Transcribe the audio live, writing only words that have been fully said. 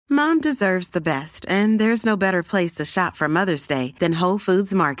Mom deserves the best, and there's no better place to shop for Mother's Day than Whole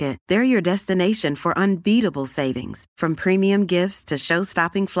Foods Market. They're your destination for unbeatable savings, from premium gifts to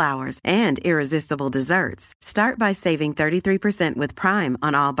show-stopping flowers and irresistible desserts. Start by saving 33% with Prime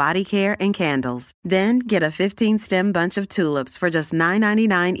on all body care and candles. Then get a 15-stem bunch of tulips for just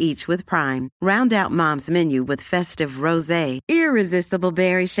 $9.99 each with Prime. Round out Mom's menu with festive rosé, irresistible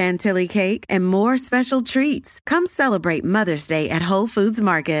berry chantilly cake, and more special treats. Come celebrate Mother's Day at Whole Foods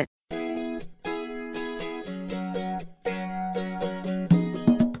Market.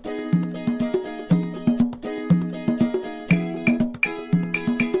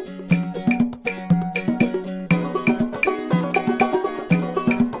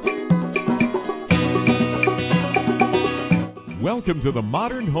 Welcome to the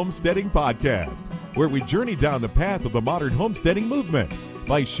Modern Homesteading Podcast, where we journey down the path of the modern homesteading movement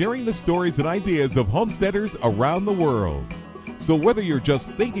by sharing the stories and ideas of homesteaders around the world. So whether you're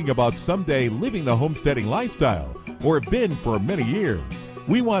just thinking about someday living the homesteading lifestyle or have been for many years,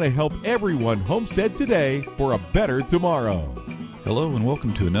 we want to help everyone homestead today for a better tomorrow. Hello and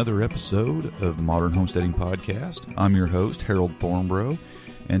welcome to another episode of the Modern Homesteading Podcast. I'm your host, Harold Thornborough,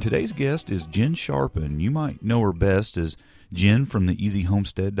 and today's guest is Jen Sharpin. You might know her best as Jen from the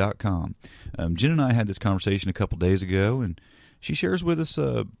EasyHomestead.com. Jen and I had this conversation a couple days ago, and she shares with us,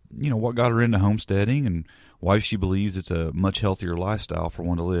 what got her into homesteading and why she believes it's a much healthier lifestyle for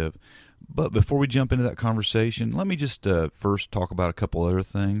one to live. But before we jump into that conversation, let me just first talk about a couple other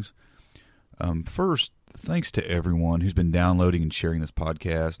things. First, thanks to everyone who's been downloading and sharing this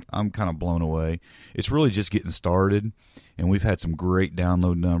podcast. I'm kind of blown away. It's really just getting started, and we've had some great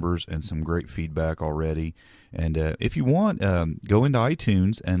download numbers and some great feedback already. And if you want, go into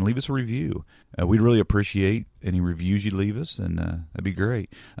iTunes and leave us a review. We'd really appreciate any reviews you leave us, and that'd be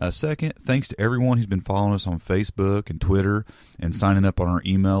great. Second, thanks to everyone who's been following us on Facebook and Twitter and signing up on our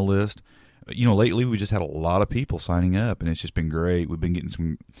email list. Lately we just had a lot of people signing up, and it's just been great. We've been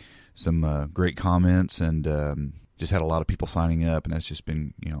getting some great comments, and just had a lot of people signing up, and that's just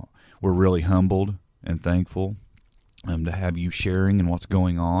been, we're really humbled and thankful to have you sharing in what's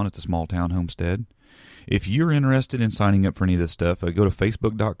going on at the Small Town Homestead. If you're interested in signing up for any of this stuff, go to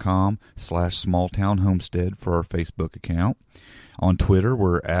facebook.com/smalltownhomestead for our Facebook account. On Twitter,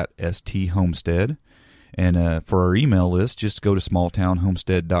 we're at STHomestead. And for our email list, just go to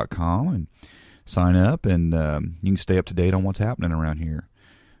smalltownhomestead.com and sign up, and you can stay up to date on what's happening around here.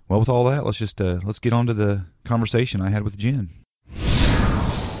 Well, with all that, let's get on to the conversation I had with Jen.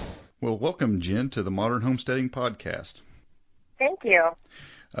 Well, welcome, Jen, to the Modern Homesteading Podcast. Thank you.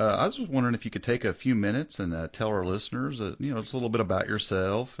 I was just wondering if you could take a few minutes and tell our listeners, just a little bit about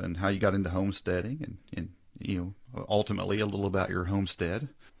yourself and how you got into homesteading, and ultimately a little about your homestead.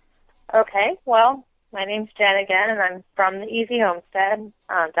 Okay. Well, my name's Jen again, and I'm from the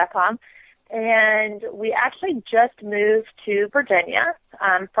EasyHomestead.com. And we actually just moved to Virginia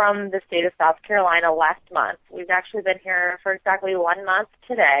from the state of South Carolina last month. We've actually been here for exactly 1 month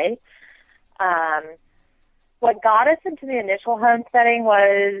today. What got us into the initial homesteading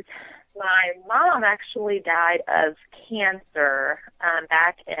was my mom actually died of cancer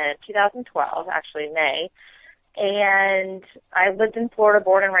back in 2012, actually May. And I lived in Florida,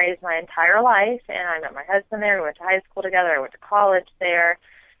 born and raised my entire life, and I met my husband there. We went to high school together. I went to college there.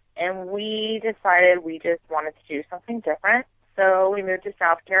 And we decided we just wanted to do something different. So we moved to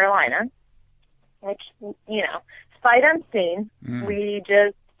South Carolina, which, sight unseen. We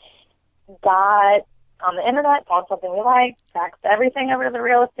just got on the internet, found something we liked, faxed everything over to the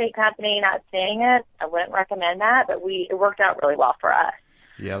real estate company, not seeing it. I wouldn't recommend that, but it worked out really well for us.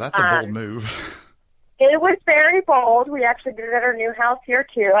 Yeah, that's a bold move. It was very bold. We actually did it at our new house here,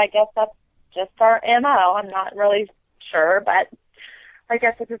 too. I guess that's just our MO. I'm not really sure, but I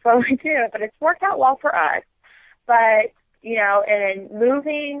guess this is what we do. But it's worked out well for us. But, and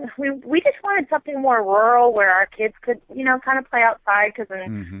moving, we just wanted something more rural where our kids could, kind of play outside. Because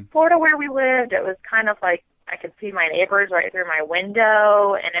in Florida where we lived, it was kind of like I could see my neighbors right through my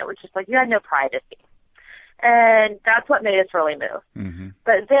window. And it was just like you had no privacy. And that's what made us really move.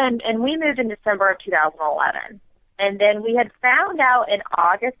 But then, and we moved in December of 2011. And then we had found out in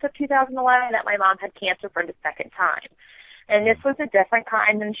August of 2011 that my mom had cancer for the second time. And this was a different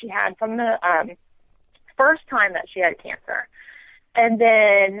kind than she had from the first time that she had cancer. And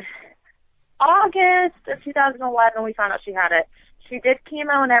then August of 2011, we found out she had it. She did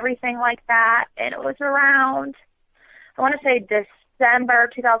chemo and everything like that. And it was around, I want to say December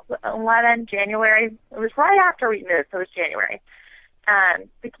 2011, January. It was right after we moved, so it was January.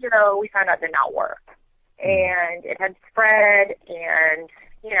 The chemo, we found out, did not work. And it had spread, and,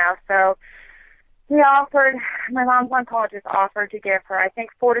 so my mom's oncologist offered to give her, I think,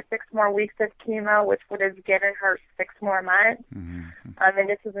 4 to 6 more weeks of chemo, which would have given her 6 more months. Mm-hmm. And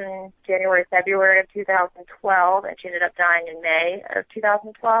this was in January, February of 2012, and she ended up dying in May of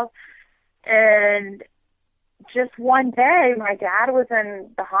 2012. And just one day, my dad was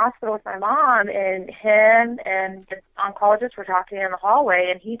in the hospital with my mom, and him and the oncologist were talking in the hallway,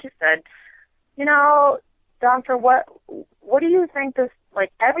 and he just said, doctor, what do you think this,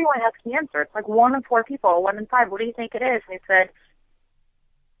 like, everyone has cancer. It's like 1 in 4 people, 1 in 5. What do you think it is? And he said,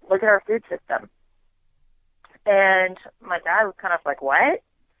 look at our food system. And my dad was kind of like, what?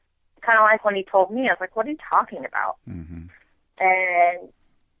 Kind of like when he told me, I was like, what are you talking about? Mm-hmm. And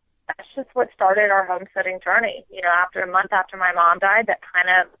that's just what started our homesteading journey. After a month after my mom died, that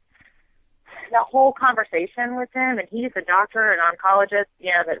whole conversation with him, and he's a doctor, an oncologist,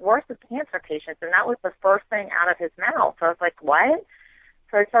 that works with cancer patients, and that was the first thing out of his mouth. So I was like, what?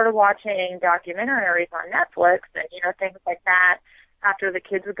 So I started watching documentaries on Netflix and, things like that after the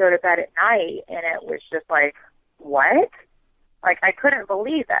kids would go to bed at night, and it was just like, what? Like, I couldn't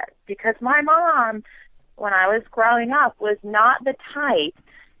believe it, because my mom, when I was growing up, was not the type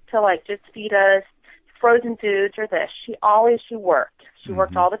to, like, just feed us frozen foods or this. She worked. She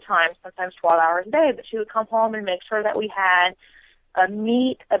worked all the time, sometimes 12 hours a day, but she would come home and make sure that we had a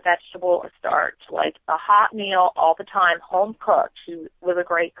meat, a vegetable, a starch, like a hot meal all the time, home cooked. She was a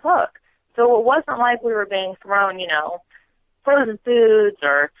great cook. So it wasn't like we were being thrown, frozen foods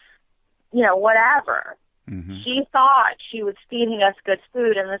or, whatever. Mm-hmm. She thought she was feeding us good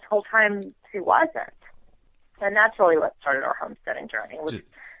food, and this whole time she wasn't. And that's really what started our homesteading journey, was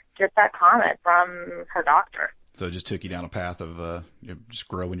just that comment from her doctor. So it just took you down a path of just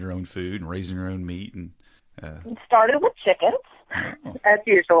growing your own food and raising your own meat. And it started with chickens, as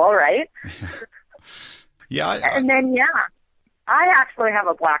usual, right? Yeah. I actually have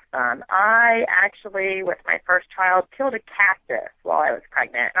a black thumb. I actually, with my first child, killed a cactus while I was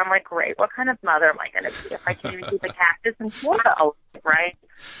pregnant. And I'm like, great, what kind of mother am I going to be if I can't even keep a cactus in Florida, right?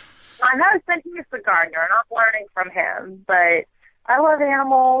 My husband, he's the gardener, and I'm learning from him, but I love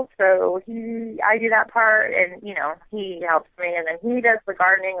animals, so I do that part, and, he helps me, and then he does the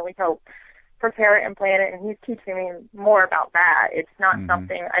gardening, and we help prepare it and plant it, and he's teaching me more about that. It's not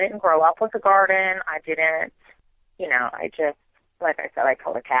something, I didn't grow up with a garden. I didn't, I just, like I said, I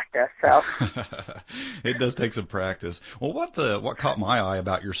call it cactus, so. It does take some practice. Well, what caught my eye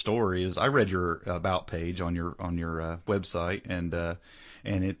about your story is I read your about page on your website, and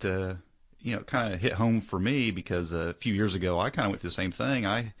it kind of hit home for me because a few years ago I kind of went through the same thing.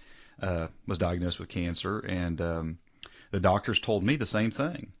 I was diagnosed with cancer, and the doctors told me the same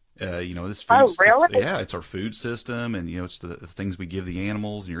thing. This food, oh, really? It's our food system, and it's the things we give the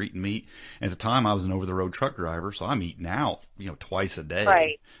animals, and you're eating meat. And at the time, I was an over-the-road truck driver, so I'm eating out, twice a day.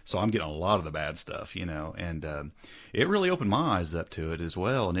 Right. So I'm getting a lot of the bad stuff, and it really opened my eyes up to it as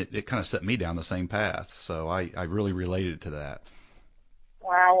well, and it kind of set me down the same path. So I really related to that.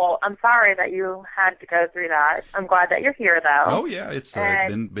 Wow, well, I'm sorry that you had to go through that. I'm glad that you're here, though. Oh, yeah, it's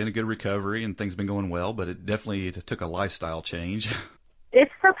been a good recovery, and things have been going well, but it definitely took a lifestyle change.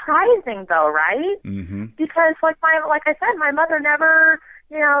 It's surprising, though, right? Mm-hmm. Because, like I said, my mother never,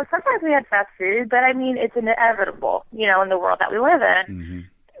 sometimes we had fast food, but, I mean, it's inevitable, in the world that we live in, Mm-hmm.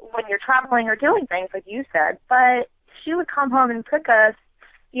 when you're traveling or doing things, like you said. But she would come home and cook us,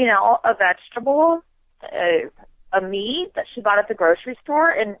 a vegetable, a meat that she bought at the grocery store,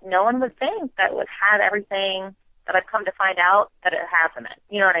 and no one would think that it had everything that I've come to find out that it has in it.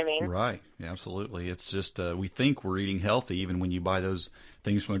 You know what I mean? Right. Yeah, absolutely. It's just we think we're eating healthy even when you buy those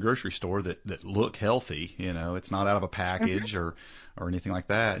things from the grocery store that look healthy. It's not out of a package or anything like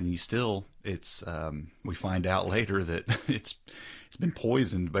that, and we find out later that it's been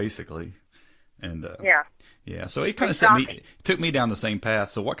poisoned basically. And yeah. So it kind of took me down the same path.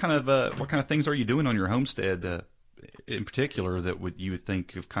 So what kind of things are you doing on your homestead in particular that you would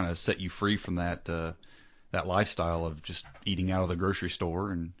think have kind of set you free from that lifestyle of just eating out of the grocery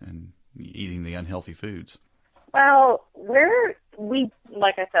store and eating the unhealthy foods? Well,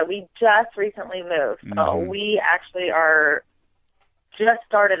 like I said, we just recently moved. So we actually just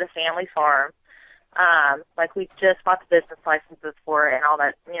started a family farm. We just bought the business licenses for it and all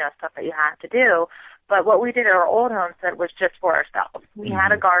that, stuff that you have to do. But what we did at our old homestead was just for ourselves. We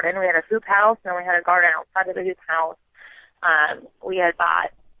had a garden. We had a hoop house, and we had a garden outside of the hoop house. We had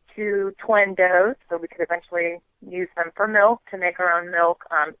bought 2 twin does, so we could eventually use them for milk to make our own milk,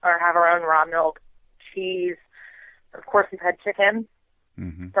 or have our own raw milk, cheese. Of course, we've had chicken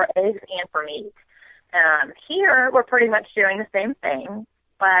for eggs and for meat. Here, we're pretty much doing the same thing,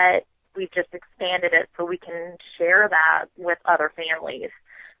 but we've just expanded it so we can share that with other families.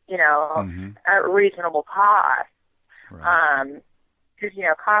 at reasonable cost. Right. Because,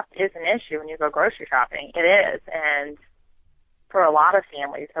 cost is an issue when you go grocery shopping. It is, and for a lot of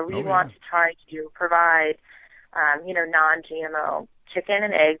families. So we want to try to provide, non-GMO chicken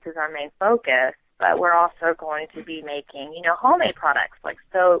and eggs is our main focus, but we're also going to be making, homemade products like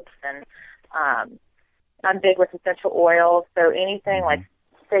soaps, and I'm big with essential oils, so anything like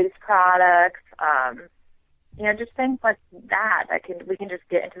face products, just things like that we can just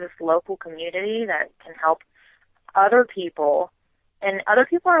get into this local community that can help other people, and other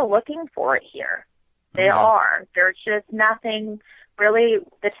people are looking for it here. They are. There's just nothing really.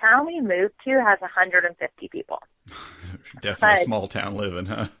 The town we moved to has 150 people. Definitely small town living,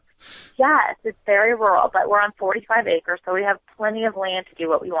 huh? Yes, it's very rural, but we're on 45 acres, so we have plenty of land to do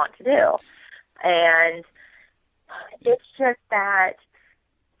what we want to do. And it's just that,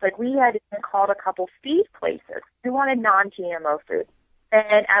 we had even called a couple feed places who wanted non-GMO food.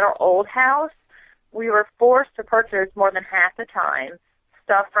 And at our old house, we were forced to purchase more than half the time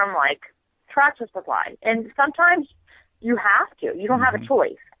stuff from, Tractor Supply. And sometimes you have to. You don't have a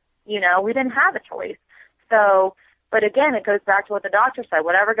choice. We didn't have a choice. So, but again, it goes back to what the doctor said.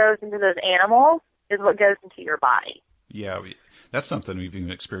 Whatever goes into those animals is what goes into your body. Yeah, that's something we've even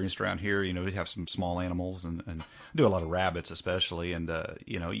experienced around here. We have some small animals and do a lot of rabbits especially. And,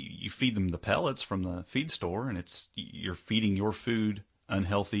 you feed them the pellets from the feed store, and you're feeding your food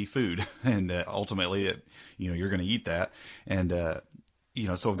unhealthy food. And ultimately, you're going to eat that. And,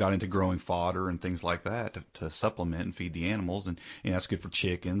 so I've got into growing fodder and things like that to supplement and feed the animals, and that's good for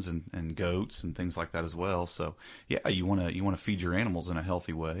chickens and goats and things like that as well. So yeah, you want to feed your animals in a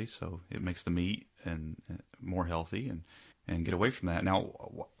healthy way, so it makes the meat and more healthy and get away from that.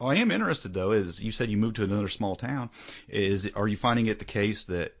 Now, I am interested though, is you said you moved to another small town. Are you finding it the case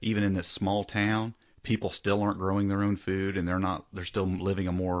that even in this small town, people still aren't growing their own food, and they're still living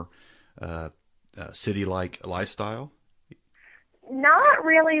a more city-like lifestyle? Not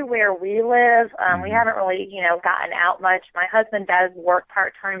really where we live. We haven't really, gotten out much. My husband does work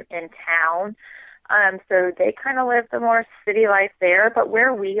part-time in town, so they kind of live the more city life there. But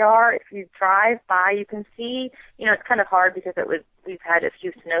where we are, if you drive by, you can see, it's kind of hard because we've had a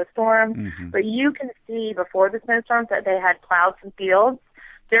few snowstorms, but you can see before the snowstorms that they had plowed some fields.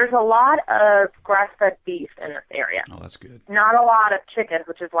 There's a lot of grass-fed beef in this area. Oh, that's good. Not a lot of chickens,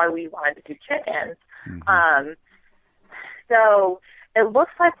 which is why we wanted to do chickens. So it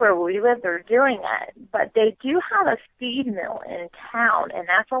looks like where we live, they're doing it. But they do have a feed mill in town, and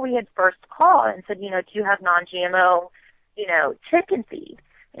that's where we had first called and said, do you have non-GMO, chicken feed?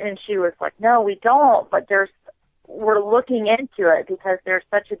 And she was like, no, we don't, but we're looking into it because there's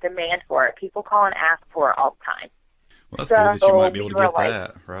such a demand for it. People call and ask for it all the time. Well, that's good that you might be able to get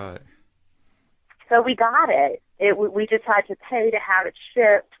that, right. So we got it. We just had to pay to have it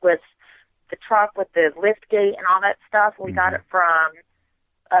shipped with the truck with the lift gate and all that stuff. We got it from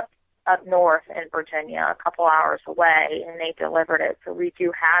up north in Virginia, a couple hours away, and they delivered it. So we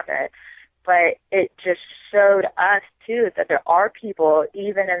do have it. But it just showed us, too, that there are people,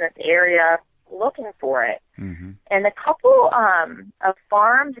 even in this area, looking for it. And a couple of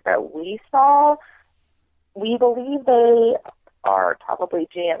farms that we saw, we believe they are probably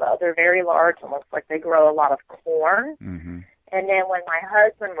GMO. They're very large and looks like they grow a lot of corn. And then when my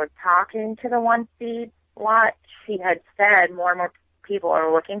husband was talking to the one feed lot, she had said more and more people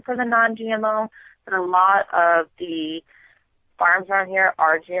are looking for the non-GMO, but a lot of the farms around here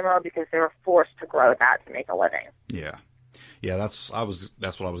are GMO because they were forced to grow that to make a living. Yeah. Yeah, that's what I was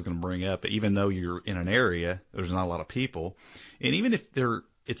going to bring up. Even though you're in an area, there's not a lot of people, and even if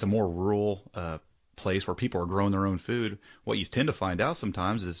it's a more rural place where people are growing their own food, what you tend to find out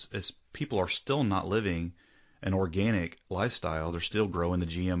sometimes is people are still not living an organic lifestyle. They're still growing the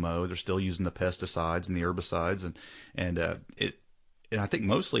GMO. They're still using the pesticides and the herbicides, and I think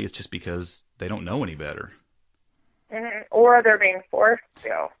mostly it's just because they don't know any better. Or they're being forced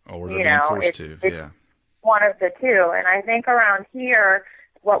to. Or they're being forced to, yeah. One of the two. And I think around here,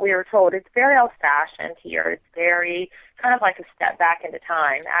 what we were told, it's very old-fashioned here. It's very kind of like a step back into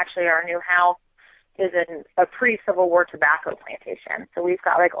time. Actually, our new house is in a pre-Civil War tobacco plantation. So we've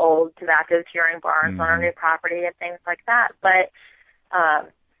got old tobacco curing barns on our new property and things like that. But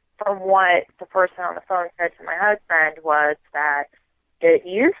from what the person on the phone said to my husband was that it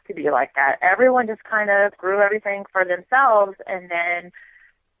used to be like that. Everyone just kind of grew everything for themselves, and then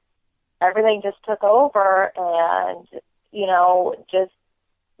everything just took over, and, just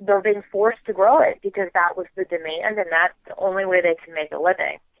they're being forced to grow it because that was the demand, and that's the only way they can make a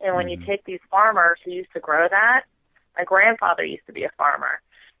living. And when you take these farmers who used to grow that, my grandfather used to be a farmer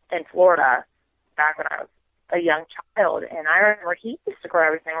in Florida back when I was a young child, and I remember he used to grow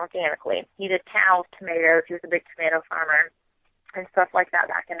everything organically. He did cows, tomatoes. He was a big tomato farmer and stuff like that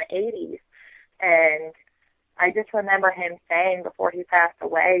back in the 80s. And I just remember him saying before he passed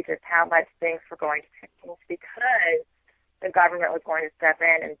away just how much things were going to change because the government was going to step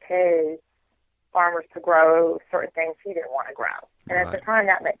in and pay farmers to grow certain things he didn't want to grow. And at the time,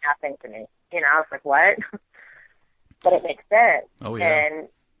 that meant nothing to me. I was like, what? But it makes sense. Oh, yeah. And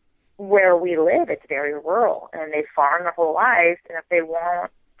where we live, it's very rural, and they farm their whole lives, and if they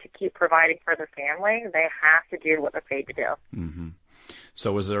want to keep providing for their family, they have to do what they're paid to do. Mm-hmm.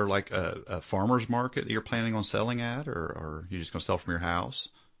 So is there like a farmer's market that you're planning on selling at, or are you just going to sell from your house?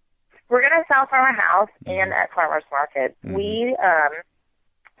 We're going to sell from our house and at farmer's market. Mm-hmm. We,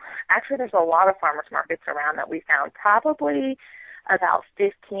 actually, there's a lot of farmer's markets around that we found, probably about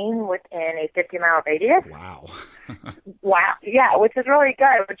 15 within a 50-mile radius. Wow. Wow. Yeah, which is really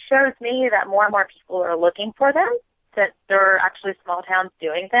good. Which shows me that more and more people are looking for them, that there are actually small towns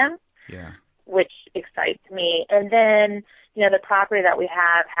doing them. Yeah. Which excites me. And then, the property that we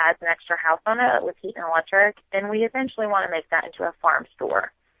have has an extra house on it with heat and electric, and we eventually want to make that into a farm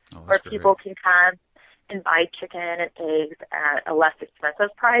store where people can come and buy chicken and eggs at a less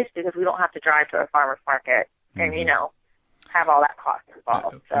expensive price because we don't have to drive to a farmer's market and, have all that cost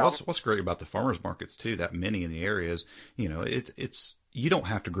involved. So. What's great about the farmers markets too, that many in the areas, it's you don't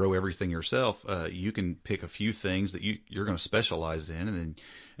have to grow everything yourself. You can pick a few things that you're going to specialize in,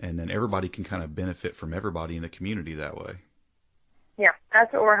 and then everybody can kind of benefit from everybody in the community that way. Yeah,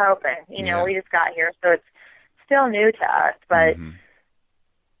 that's what we're hoping. We just got here, so it's still new to us, but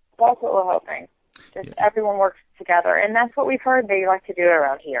that's what we're hoping. Just everyone works together, and that's what we've heard they like to do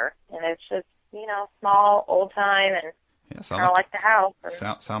around here. And it's just, small, old time, and kind of like the house.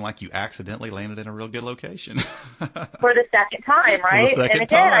 Sound like you accidentally landed in a real good location. For the second time, right? And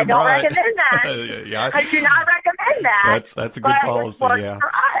again, I don't recommend that. I do not recommend that. That's a good policy, yeah. For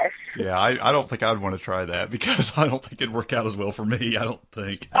us. Yeah, I don't think I'd want to try that because I don't think it'd work out as well for me. I don't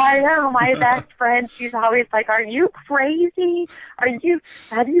think. I know. My best friend, she's always like, "Are you crazy?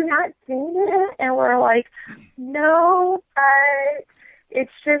 Have you not seen it?" And we're like, "No, but it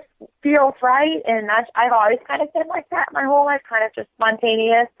just feels right." And I've always kind of been like that my whole life, kind of just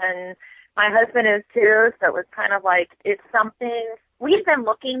spontaneous. And my husband is too, so it was kind of like, it's something. We've been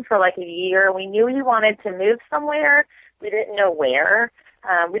looking for like a year. We knew he wanted to move somewhere. We didn't know where.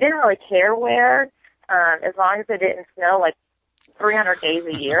 We didn't really care where, as long as it didn't snow like 300 days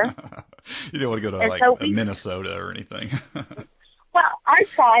a year. You didn't want to go to Minnesota or anything. Well, I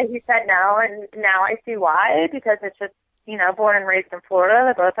tried. He said no, and now I see why, because it's just, born and raised in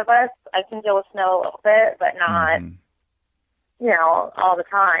Florida, the both of us. I can deal with snow a little bit, but not, all the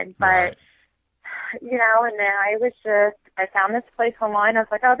time. But, right. And then I found this place online. I was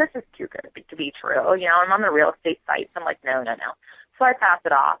like, oh, this is too good to be true. I'm on the real estate site. So I'm like, no. So I passed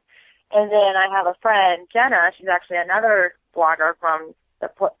it off. And then I have a friend, Jenna. She's actually another blogger from the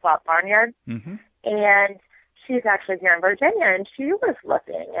Flip Flop Barnyard. Mm-hmm. And she's actually here in Virginia, and she was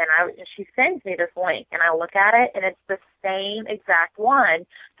looking, and she sends me this link, and I look at it, and it's the same exact one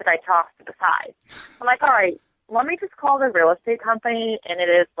that I tossed to the side. I'm like, all right, let me just call the real estate company, and it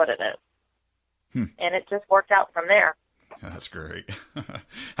is what it is. And it just worked out from there. That's great.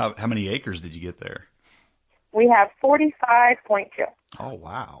 How many acres did you get there? We have 45.2. Oh,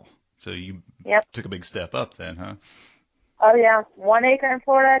 wow. So you took a big step up then, huh? Oh, yeah. 1 acre in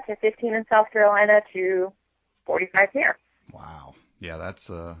Florida to 15 in South Carolina to 45 here. Wow. Yeah, that's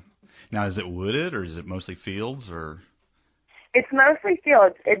now, is it wooded or is it mostly fields or? It's mostly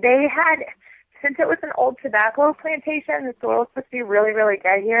fields. They had, since it was an old tobacco plantation, the soil was supposed to be really, really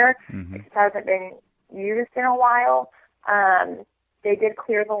good here. Mm-hmm. It just hasn't been used in a while. They did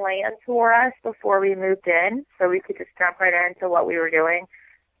clear the land for us before we moved in, so we could just jump right into what we were doing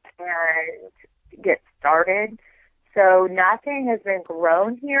and get started. So nothing has been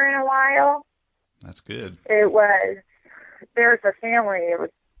grown here in a while. That's good. There's a family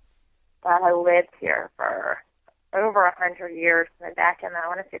that had lived here for over 100 years, and back in, I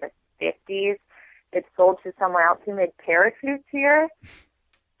want to say, the 50s. It sold to someone else who made parachutes here,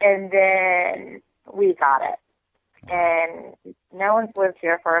 and then we got it. And no one's lived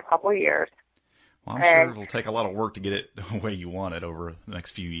here for a couple of years. Well, I'm sure it'll take a lot of work to get it the way you want it over the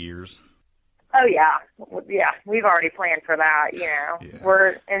next few years. Oh, yeah. Yeah, we've already planned for that, Yeah.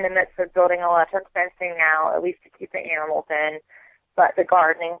 We're in the midst of building electric fencing now, at least to keep the animals in. But the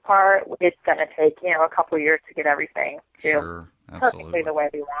gardening part, it's going to take, a couple of years to get everything to perfectly the way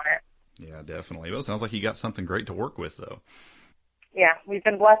we want it. Yeah, definitely. Well, it sounds like you got something great to work with, though. Yeah, we've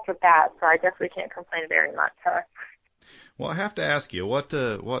been blessed with that, so I definitely can't complain very much. Well, I have to ask you,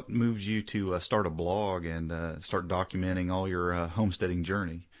 what moved you to start a blog and start documenting all your homesteading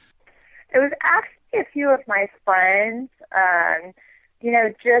journey? It was actually a few of my friends.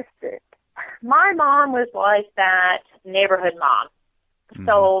 Just my mom was like that neighborhood mom. Mm-hmm.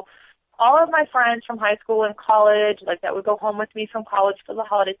 So all of my friends from high school and college, like that would go home with me from college for the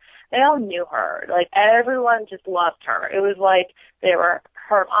holidays, they all knew her. Like everyone just loved her. It was like they were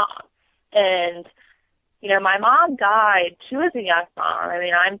her mom. And my mom died. She was a young mom. I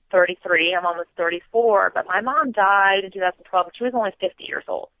mean, I'm 33. I'm almost 34. But my mom died in 2012. She was only 50 years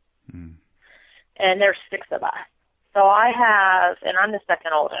old. Mm. And there's 6 of us. So I have, and I'm the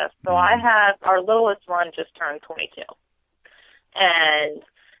second oldest. So I have, our littlest one just turned 22. And,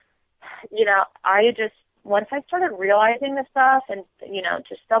 once I started realizing this stuff and,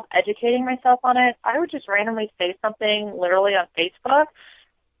 just self-educating myself on it, I would just randomly say something literally on Facebook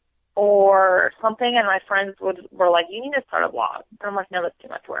or something, and my friends were like, you need to start a blog. And I'm like, no, that's too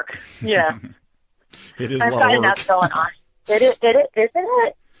much work. Yeah. It is a lot of work. I've got enough going on. Isn't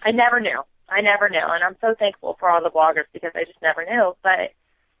it? I never knew. And I'm so thankful for all the bloggers because I just never knew. But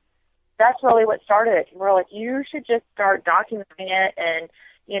that's really what started it. We're like, you should just start documenting it and,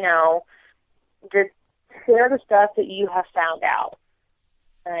 just share the stuff that you have found out.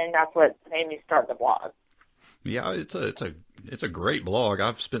 And that's what made me start the blog. Yeah, it's a great blog.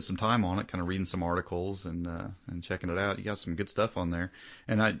 I've spent some time on it, kind of reading some articles and checking it out. You got some good stuff on there,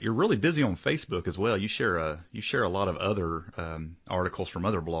 and you're really busy on Facebook as well. You share a lot of other articles from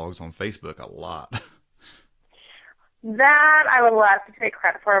other blogs on Facebook, a lot. That I would love to take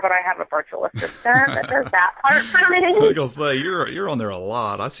credit for, but I have a virtual assistant that does that part for me. I was gonna say you're on there a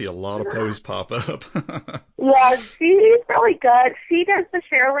lot. I see a lot of posts pop up. Yeah, she's really good. She does the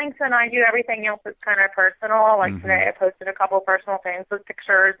share links, and I do everything else that's kind of personal. Like today, I posted a couple of personal things with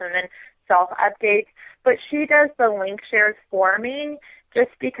pictures and then self updates. But she does the link shares for me,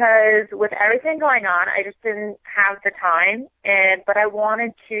 just because with everything going on, I just didn't have the time. But I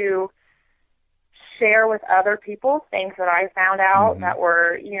wanted to share with other people things that I found out that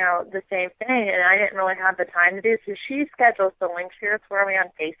were, the same thing, and I didn't really have the time to do. So she schedules the link shares for me on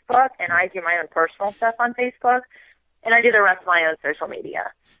Facebook, and I do my own personal stuff on Facebook, and I do the rest of my own social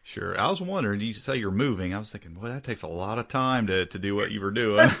media. Sure. I was wondering, you say you're moving. I was thinking, well, that takes a lot of time to do what you were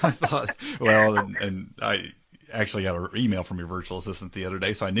doing. I thought, well, and I actually got an email from your virtual assistant the other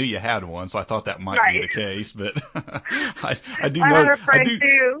day, so I knew you had one, so I thought that might be the case, but I do know.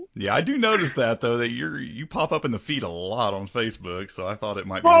 I do notice that though, that you pop up in the feed a lot on Facebook, so I thought it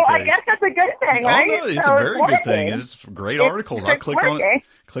might be the case. Well, I guess that's a good thing, right? Oh, no, it's a very good thing. It's great articles. I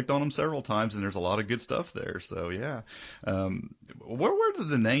clicked on them several times, and there's a lot of good stuff there. So yeah, where did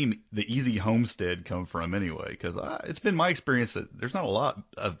the name The Easy Homestead come from anyway? Because it's been my experience that there's not a lot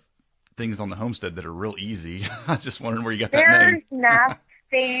of things on the homestead that are real easy. I was just wondering where you got that name. There's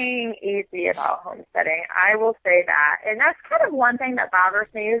nothing easy about homesteading. I will say that. And that's kind of one thing that bothers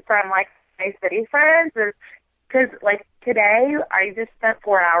me from, like, my city friends is because, like, today I just spent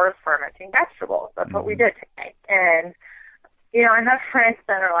 4 hours fermenting vegetables. That's what we did today. And, I have friends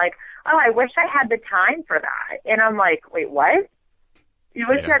that are like, oh, I wish I had the time for that. And I'm like, wait, what? You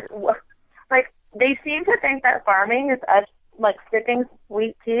wish that, like, they seem to think that farming is us, like, sipping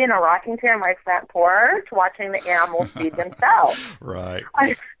sweet tea in a rocking chair on my front porch, watching the animals feed themselves. Right. I'm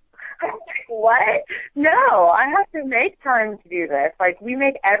like, what? No, I have to make time to do this. Like, we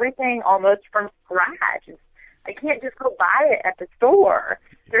make everything almost from scratch. I can't just go buy it at the store.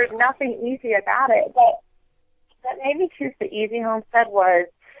 There's nothing easy about it. But that made me choose the Easy Homestead was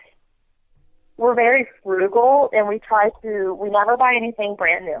we're very frugal, and we never buy anything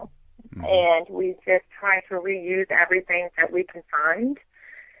brand new. And we just try to reuse everything that we can find.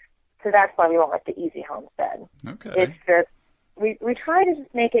 So that's why we went with the Easy Homestead. Okay. It's just, we try to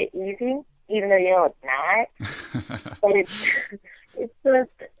just make it easy, even though, it's not. But it's just,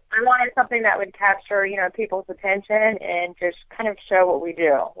 I wanted something that would capture, people's attention and just kind of show what we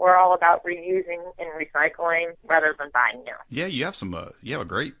do. We're all about reusing and recycling rather than buying new. Yeah, you have you have a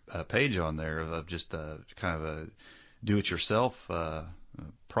great page on there of just kind of a do-it-yourself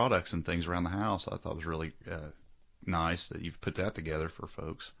products and things around the house. I thought it was really nice that you've put that together for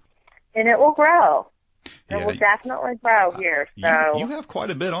folks. And it will grow. It will definitely grow here. So you have quite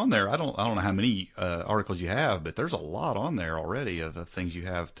a bit on there. I don't know how many articles you have, but there's a lot on there already of things you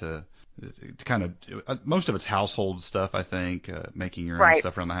have to kind of. Most of it's household stuff, I think, making your own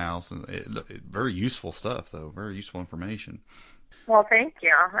stuff around the house, and very useful stuff, though. Very useful information. Well, thank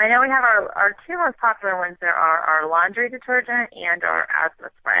you. I know we have our two most popular ones there are our laundry detergent and our asthma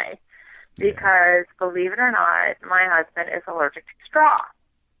spray. Because, believe it or not, my husband is allergic to straw.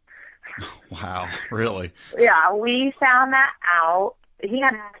 Wow. Wow, really? Yeah, we found that out. He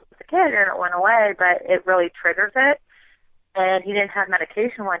had it as a kid and it went away, but it really triggers it. And he didn't have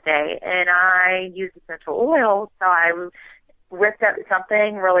medication one day, and I used essential oil, so I whipped up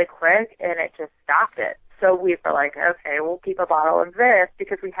something really quick, and it just stopped it. So we were like, okay, we'll keep a bottle of this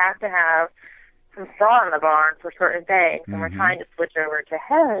because we have to have some straw in the barn for certain things, and we're trying to switch over to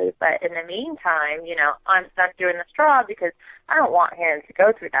hay. But in the meantime, you know, I'm stuck doing the straw because I don't want him to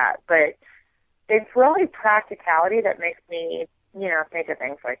go through that. But it's really practicality that makes me, you know, think of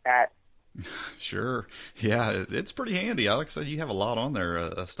things like that. Sure. Yeah, it's pretty handy. Like I said, you have a lot on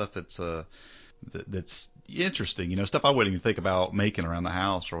there, stuff that's interesting. You know, stuff I wouldn't even think about making around the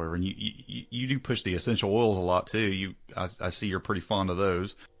house or whatever. And you do push the essential oils a lot too. I see you're pretty fond of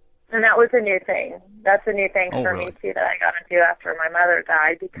those. And that was a new thing. That's a new thing for really? me too that I got into after my mother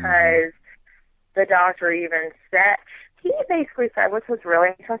died because the doctor even said, he basically said, which was really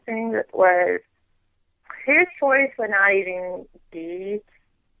interesting, was his choice would not even be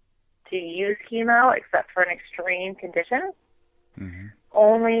to use chemo except for an extreme condition,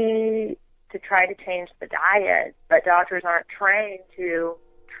 only to try to change the diet. But doctors aren't trained to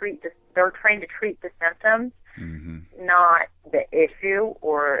treat this. They're trained to treat the symptoms, not the issue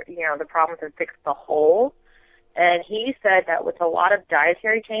or, you know, the problems, and fix the whole. And he said that with a lot of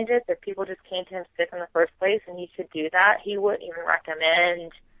dietary changes, if people just came to him sick in the first place and he should do that, he wouldn't even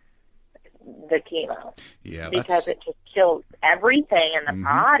recommend the chemo. Yeah, because it just kills everything in the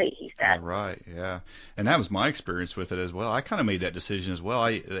body, he said. Yeah, right, yeah. And that was my experience with it as well. I kind of made that decision as well.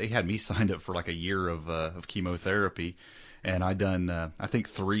 They had me signed up for like a year of chemotherapy, and I done I think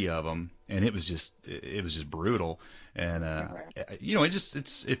 3 of them, and it was just brutal. And you know,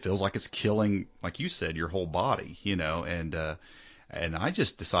 it feels like it's killing, like you said, your whole body, you know. And I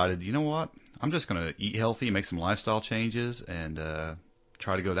just decided, you know what, I'm just gonna eat healthy, make some lifestyle changes, and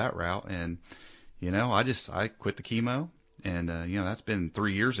try to go that route. And you know, I quit the chemo, and you know, that's been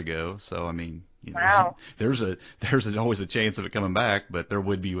 3 years ago. So I mean, you know, wow. there's always a chance of it coming back, but there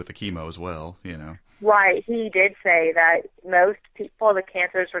would be with the chemo as well, you know. Right. He did say that most people, the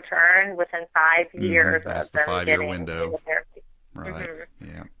cancers return within 5 years that's of the them 5-year getting window. chemotherapy. Right.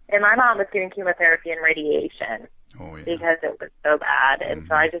 Yeah. And my mom was getting chemotherapy and radiation because it was so bad. And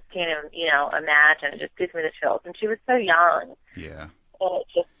so I just can't even, you know, imagine. It just gives me the chills. And she was so young. Yeah. And it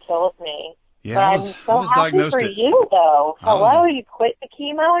just kills me. Yeah, but I I'm was so happy diagnosed for you, though. Hello, you quit the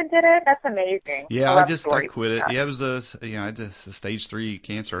chemo and did it? That's amazing. Yeah, I quit it. Yeah, it was I had a stage 3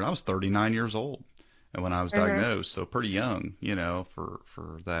 cancer, and I was 39 years old when I was diagnosed, so pretty young, you know, for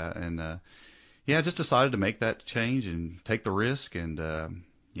that. And yeah, I just decided to make that change and take the risk. And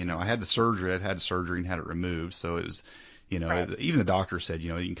you know, I had the surgery. I'd had the surgery and had it removed, so it was, you know, even the doctor said, you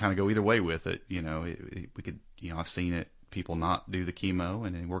know, you can kind of go either way with it. You know, we could, you know, I've seen it. People not do the chemo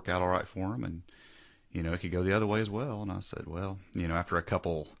and it work out all right for them, and you know, it could go the other way as well. And I said, well, you know, after a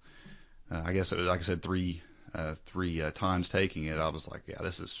couple, I guess it was, like I said, three times taking it, I was like, yeah,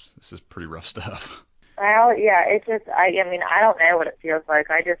 this is pretty rough stuff. Well, yeah, it just, I mean, I don't know what it feels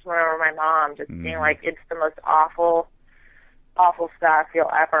like. I just remember my mom just being like, it's the most awful stuff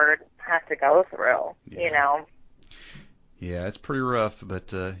you'll ever have to go through, you know. Yeah, it's pretty rough,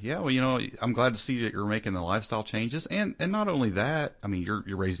 but yeah, well, you know, I'm glad to see that you're making the lifestyle changes, and not only that, I mean, you're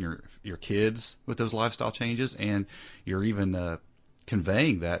raising your kids with those lifestyle changes, and you're even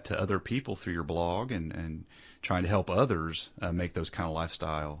conveying that to other people through your blog, and trying to help others make those kind of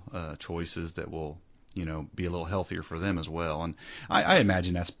lifestyle choices that will, you know, be a little healthier for them as well. And I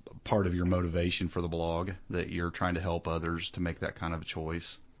imagine that's part of your motivation for the blog, that you're trying to help others to make that kind of a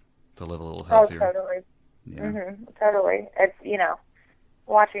choice to live a little healthier. Oh, totally. Yeah. Totally. It's, you know,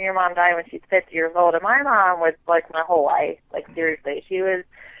 watching your mom die when she's 50 years old. And my mom was like my whole life. Like, seriously. She was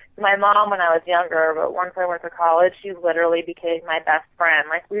my mom when I was younger, but once I went to college, she literally became my best friend.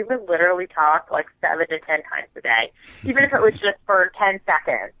 Like, we would literally talk like 7 to 10 times a day, even if it was just for 10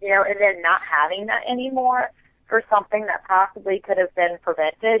 seconds, you know, and then not having that anymore for something that possibly could have been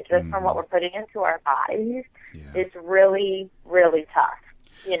prevented just from what we're putting into our bodies is really, really tough,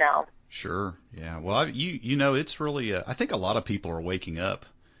 you know. Sure. Yeah. Well, you know, it's really, I think a lot of people are waking up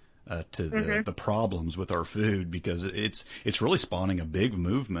to the problems with our food, because it's really spawning a big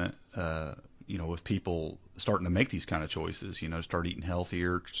movement, you know, with people starting to make these kind of choices, you know, start eating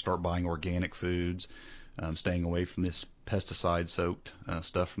healthier, start buying organic foods, staying away from this pesticide-soaked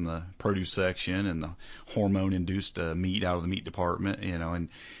stuff from the produce section and the hormone-induced meat out of the meat department, you know,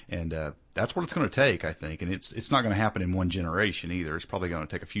 and that's what it's going to take, I think. And it's not going to happen in one generation either. It's probably going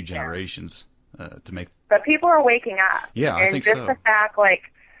to take a few generations to make. But people are waking up. Yeah, I think so. so. And just the fact, like,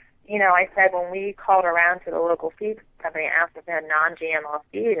 you know, I said when we called around to the local feed company asked if they had non-GMO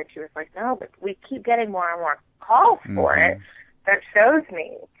feed, and she was like, no, but we keep getting more and more calls for it. That shows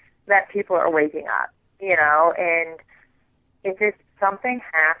me that people are waking up, and it just, something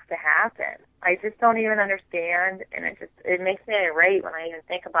has to happen. I just don't even understand, and it makes me irate when I even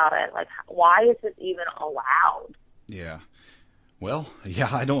think about it. Like, why is it even allowed? Yeah. Well, yeah,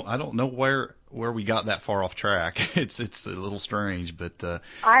 I don't know where we got that far off track. It's a little strange, but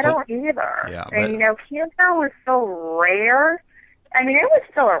I don't either. Yeah, and cancer was so rare. I mean, it was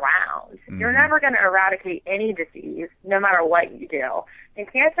still around. You're never going to eradicate any disease, no matter what you do.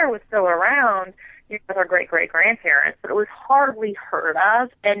 And cancer was still around with our great-great-grandparents, but it was hardly heard of.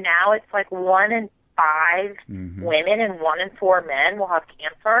 And now it's like 1 in 5 women and 1 in 4 men will have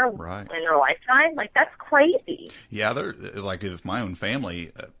cancer in their lifetime. Like, that's crazy. Yeah, like with my own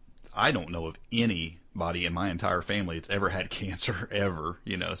family, I don't know of anybody in my entire family that's ever had cancer ever,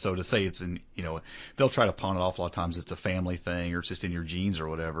 so to say it's they'll try to pawn it off a lot of times it's a family thing or it's just in your genes or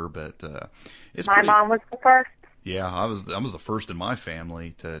whatever, but it's my mom was the first. Yeah, I was the first in my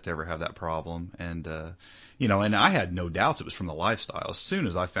family to ever have that problem, and and I had no doubts it was from the lifestyle. As soon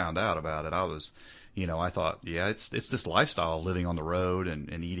as I found out about it, I was I thought, yeah, it's this lifestyle, living on the road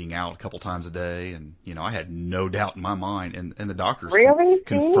and eating out a couple times a day, and I had no doubt in my mind, and the doctors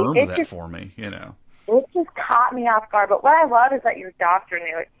confirmed that for me. It just caught me off guard. But what I love is that your doctor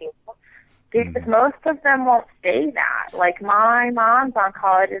knew it too, because most of them won't say that. Like, my mom's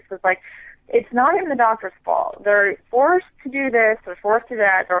oncologist was like, it's not even the doctor's fault. They're forced to do this, they're forced to do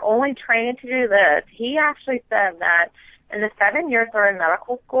that, they're only trained to do this. He actually said that in the 7 years they're in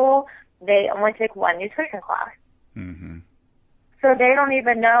medical school, they only take 1 nutrition class. So they don't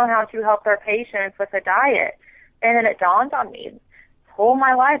even know how to help their patients with a diet. And then it dawned on me, all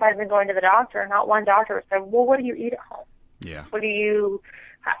my life I've been going to the doctor, and not one doctor said, well, what do you eat at home? Yeah. What do you,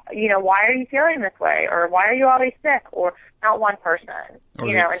 why are you feeling this way? Or why are you always sick? Or not one person,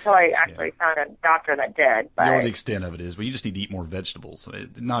 until I actually found a doctor that did. But the extent of it is, you just need to eat more vegetables.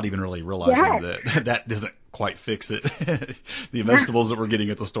 Not even really realizing that doesn't quite fix it. The vegetables that we're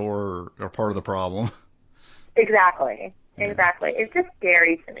getting at the store are part of the problem. Exactly. It's just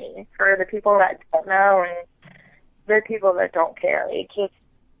scary to me for the people that don't know and the people that don't care.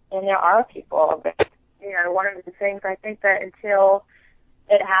 And there are people that, one of the things I think that until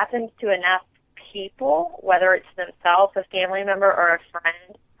it happens to enough people, whether it's themselves, a family member, or a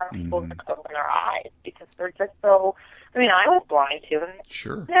friend, some people just open their eyes because they're just so. I mean, I was blind to it.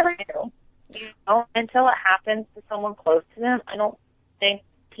 Sure. Never knew. Until it happens to someone close to them, I don't think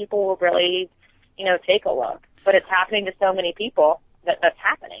people will really, take a look. But it's happening to so many people that's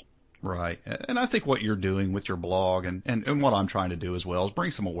happening. Right. And I think what you're doing with your blog and what I'm trying to do as well is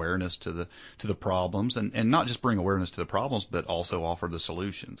bring some awareness to the problems and not just bring awareness to the problems, but also offer the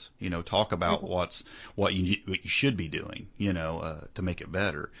solutions. Talk about what you should be doing, to make it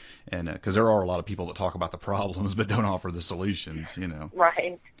better. And because there are a lot of people that talk about the problems but don't offer the solutions,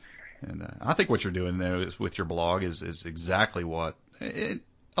 Right. And I think what you're doing there with your blog is exactly what a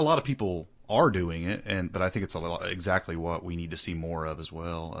lot of people are doing it, but I think it's exactly what we need to see more of as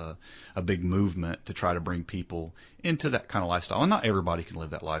well. A big movement to try to bring people into that kind of lifestyle, and not everybody can live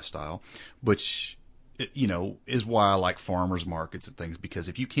that lifestyle, which is why I like farmers markets and things, because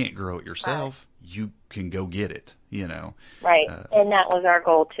if you can't grow it yourself, you can go get it. Right, and that was our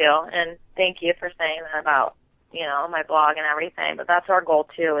goal too. And thank you for saying that about my blog and everything. But that's our goal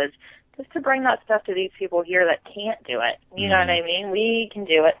too, is just to bring that stuff to these people here that can't do it. You know what I mean? We can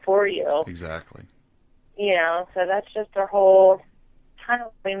do it for you. Exactly. So that's just our whole kind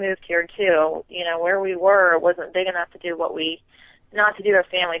of, we moved here too. Where we were wasn't big enough to do not to do a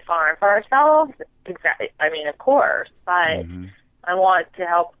family farm for ourselves. Exactly. I mean, of course, but I want to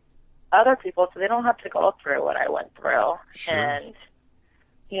help other people so they don't have to go through what I went through. Sure. And,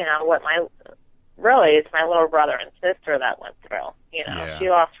 it's my little brother and sister that went through. She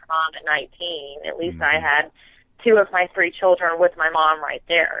lost her mom at 19. At least I had 2 of my 3 children with my mom right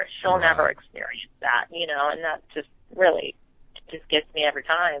there. She'll never experience that, and that just really just gets me every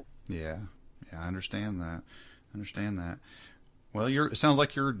time. Yeah, I understand that. Well, it sounds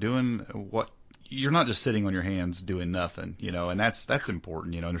like you're doing you're not just sitting on your hands doing nothing, and that's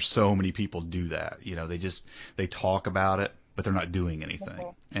important, and there's so many people do that. They talk about it, but they're not doing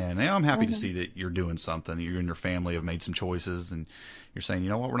anything. And I'm happy to see that you're doing something. You and your family have made some choices, and you're saying,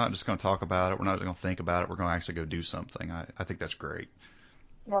 we're not just going to talk about it. We're not going to think about it. We're going to actually go do something. I think that's great.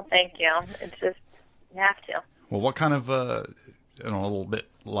 Well, thank you. It's just, you have to. Well, what kind of, a little bit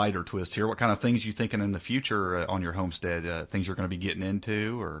lighter twist here, what kind of things are you thinking in the future on your homestead, things you're going to be getting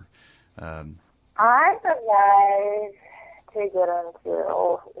into, or? I would like to get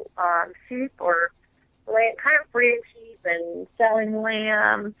into sheep or kind of breeding sheep and selling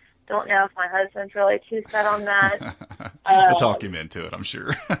lamb. Don't know if my husband's really too set on that. You'll talk him into it, I'm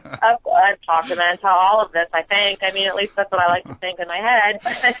sure. I've talked him into all of this, I think. I mean, at least that's what I like to think in my head.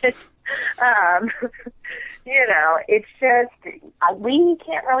 It's just, we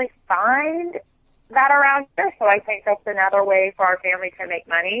can't really find that around here, so I think that's another way for our family to make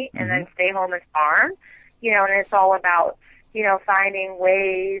money and then stay home and farm, and it's all about, finding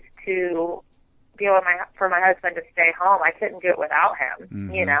ways to be able for my husband to stay home. I couldn't do it without him.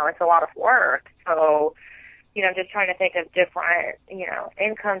 It's a lot of work. So, just trying to think of different,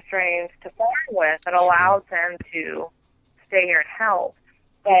 income streams to farm with that allows him to stay here and help.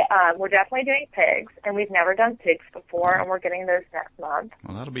 But we're definitely doing pigs, and we've never done pigs before, and we're getting those next month.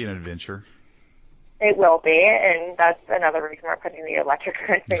 Well, that'll be an adventure. It will be, and that's another reason we're putting the electric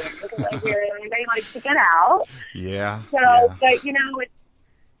fencing in, because I hear everybody likes to get out. Yeah. So, yeah. But,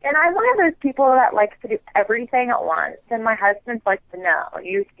 and I'm one of those people that likes to do everything at once, and my husband's like, no,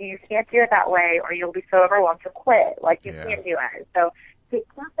 you can't do it that way, or you'll be so overwhelmed to quit. You can't do it. So pick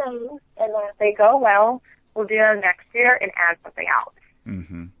some things, and then if they go well, we'll do them next year and add something else.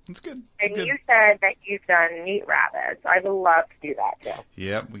 Mm-hmm. That's good. And you said that you've done meat rabbits. I would love to do that too.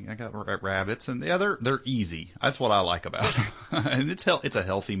 Yeah, I got rabbits, and yeah, they're easy. That's what I like about them. And it's a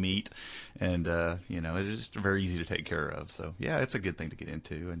healthy meat, and it's just very easy to take care of. So yeah, it's a good thing to get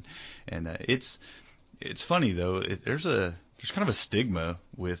into, and it's funny though. There's kind of a stigma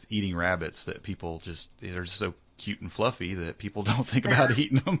with eating rabbits that people they're just so cute and fluffy that people don't think about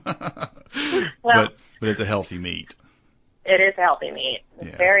eating them. But it's a healthy meat. It is healthy meat.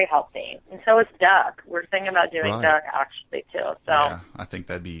 It's very healthy. And so is duck. We're thinking about doing duck actually too. So yeah, I think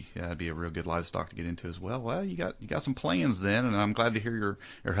that'd be a real good livestock to get into as well. Well, you got some plans then, and I'm glad to hear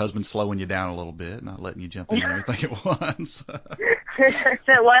your husband slowing you down a little bit, not letting you jump in everything at once. If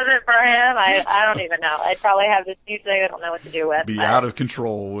it wasn't for him, I don't even know. I'd probably have this huge thing I don't know what to do with. Be out of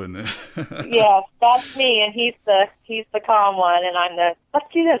control, wouldn't it? Yes, that's me, and he's the calm one, and I'm the let's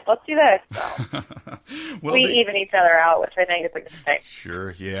do this. So well, we even each other out, which I think is a good thing.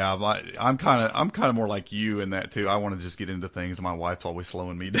 Sure, yeah. I'm kind of more like you in that too. I want to just get into things. My wife's always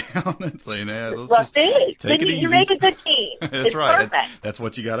slowing me down and saying, let's just take it easy. You make a good team. That's right. Perfect. That's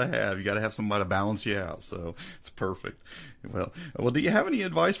what you got to have. You got to have somebody to balance you out. So it's perfect. Well, do you have any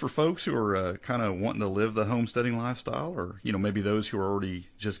advice for folks who are kind of wanting to live the homesteading lifestyle, or maybe those who are already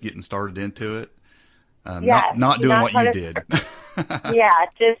just getting started into it, not doing what you did? Yeah,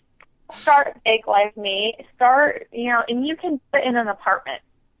 just start big like me. Start, and you can put in an apartment.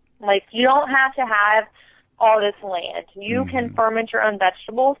 You don't have to have all this land. You can ferment your own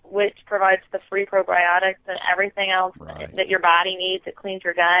vegetables, which provides the free probiotics and everything else that your body needs. It cleans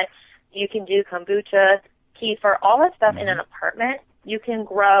your gut. You can do kombucha, kefir, all that stuff in an apartment. You can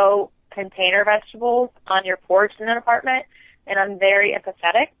grow container vegetables on your porch in an apartment, and I'm very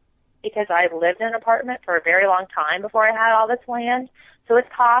empathetic because I lived in an apartment for a very long time before I had all this land, so it's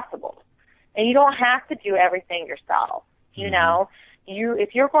possible. And you don't have to do everything yourself.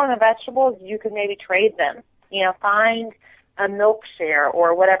 If you're growing the vegetables, you could maybe trade them. Find a milk share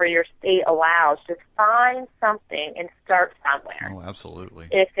or whatever your state allows. Just find something and start somewhere. Oh, absolutely.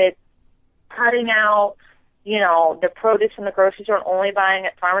 If it's cutting out, the produce from the grocery store and only buying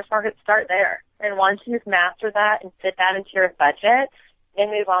at farmers markets, start there. And once you've mastered that and fit that into your budget, then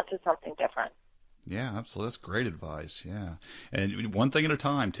move on to something different. Yeah, absolutely. That's great advice. Yeah. And one thing at a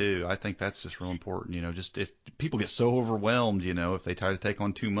time, too. I think that's just real important. Just if people get so overwhelmed, if they try to take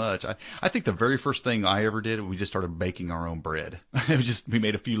on too much. I think the very first thing I ever did, we just started baking our own bread. We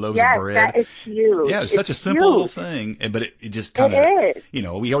made a few loaves of bread. Yes, that is huge. Yeah, it's such a simple little thing, but it just kind of,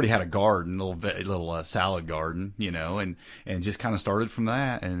 we already had a garden, a little salad garden, and just kind of started from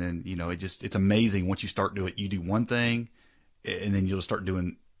that. And then, it's amazing once you start doing it. You do one thing, and then you'll start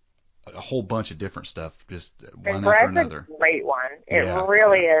doing a whole bunch of different stuff, just one after another. Bread's a great one. It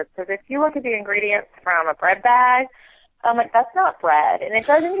really is. Because if you look at the ingredients from a bread bag, I'm like, that's not bread. And it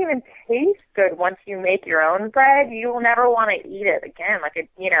doesn't even taste good once you make your own bread. You will never want to eat it again.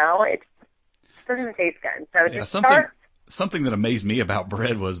 It doesn't taste good. So just something that amazed me about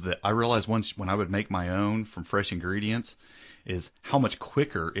bread was that I realized once when I would make my own from fresh ingredients is how much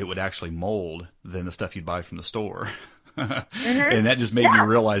quicker it would actually mold than the stuff you'd buy from the store. And that just made me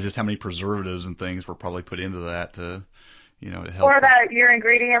realize just how many preservatives and things were probably put into that to help. Or that your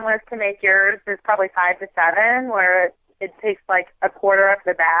ingredient list to make yours is probably 5 to 7, where it takes like a quarter of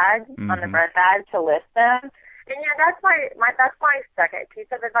the bag on the bread bag to list them. And that's my second piece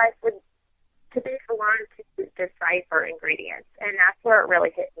of advice would to be to learn to decipher ingredients, and that's where it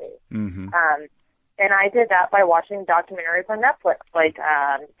really hit me. And I did that by watching documentaries on Netflix, like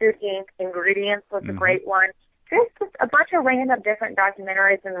Food Inc. Ingredients was a great one. Just a bunch of random different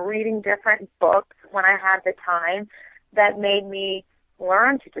documentaries and reading different books when I had the time that made me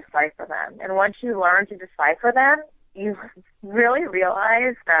learn to decipher them. And once you learn to decipher them, you really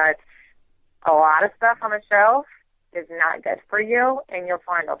realize that a lot of stuff on the shelf is not good for you, and you'll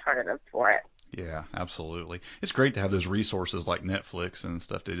find alternatives for it. Yeah, absolutely. It's great to have those resources like Netflix and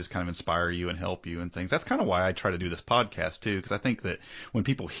stuff to just kind of inspire you and help you and things. That's kind of why I try to do this podcast too, because I think that when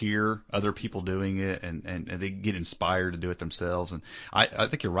people hear other people doing it and they get inspired to do it themselves, and I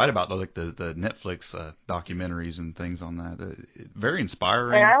think you're right about the Netflix documentaries and things on that. Very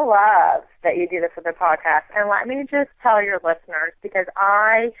inspiring. And I love that you do this with the podcast. And let me just tell your listeners, because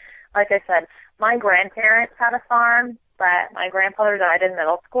like I said, my grandparents had a farm, but my grandfather died in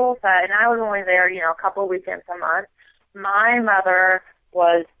middle school, and I was only there, a couple of weekends a month. My mother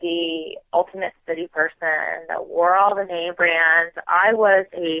was the ultimate city person that wore all the name brands. I was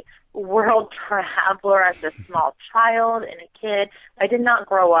a world traveler as a small child and a kid. I did not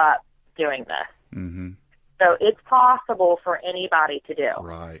grow up doing this. Mm-hmm. So it's possible for anybody to do.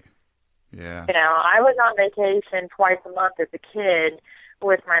 Right. Yeah. I was on vacation twice a month as a kid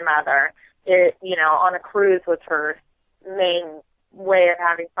with my mother, on a cruise with her main way of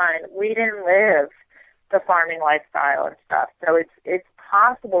having fun. We didn't live the farming lifestyle and stuff. So it's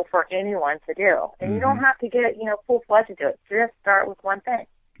possible for anyone to do. And you don't have to get, full-fledged to do it. Just start with one thing.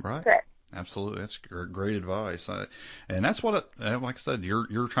 Right. That's it. Absolutely. That's great advice. And that's what, like I said,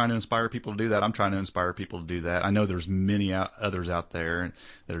 you're trying to inspire people to do that. I'm trying to inspire people to do that. I know there's many others out there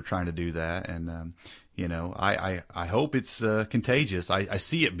that are trying to do that. And, I hope it's contagious. I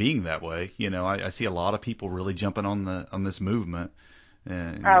see it being that way. I see a lot of people really jumping on this movement.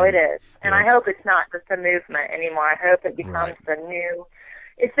 It is. And I hope it's not just a movement anymore. I hope it becomes the new.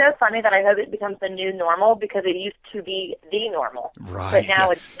 It's so funny that I hope it becomes the new normal, because it used to be the normal. Right. But now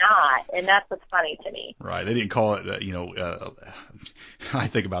it's not, and that's what's funny to me. Right. They didn't call it, I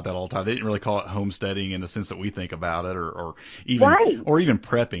think about that all the time. They didn't really call it homesteading in the sense that we think about it, or even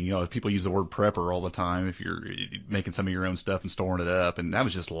prepping. People use the word prepper all the time if you're making some of your own stuff and storing it up, and that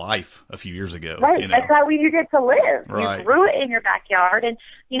was just life a few years ago. Right. That's how you get to live. Right. You grew it in your backyard, and,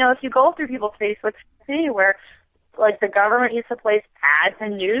 if you go through people's Facebook, see where the government used to place ads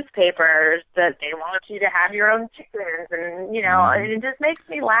in newspapers that they want you to have your own chickens, and and it just makes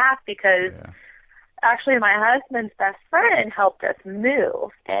me laugh because actually my husband's best friend helped us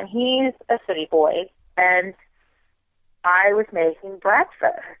move, and he's a city boy, and I was making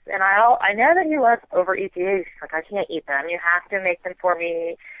breakfast, and I know that he loves overeat the eggs. Like, I can't eat them. You have to make them for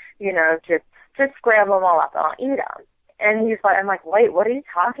me, just scramble them all up and I'll eat them. And I'm like, wait, what are you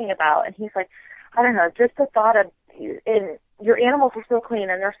talking about? And he's like, I don't know, just the thought of, and your animals are so clean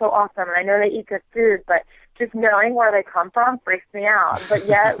and they're so awesome, and I know they eat good food, but just knowing where they come from freaks me out. But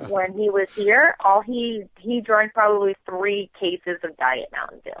yet, when he was here, he drank probably 3 cases of Diet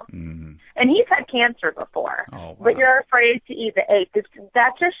Mountain Dew. Mm-hmm. And he's had cancer before. Oh, wow. But you're afraid to eat the egg.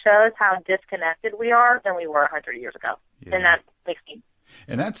 That just shows how disconnected we are than we were 100 years ago. Yeah. And that makes me.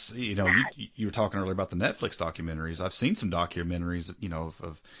 And that's, you were talking earlier about the Netflix documentaries. I've seen some documentaries,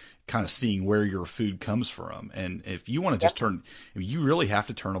 of kind of seeing where your food comes from. And if you want to just you really have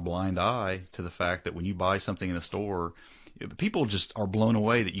to turn a blind eye to the fact that when you buy something in a store, people just are blown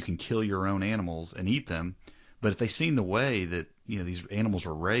away that you can kill your own animals and eat them. But if they've seen the way that, these animals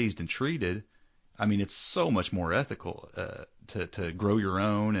are raised and treated, I mean, it's so much more ethical to grow your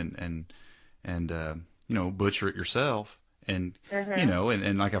own and butcher it yourself. And,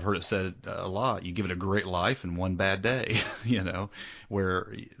 and like I've heard it said a lot, you give it a great life and one bad day,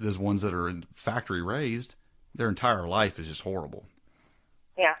 where those ones that are factory raised, their entire life is just horrible.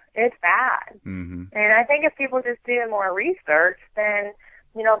 Yeah, it's bad. Mm-hmm. And I think if people just do more research, then,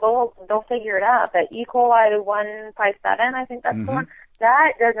 they'll figure it out. But E. coli 157, I think that's the one,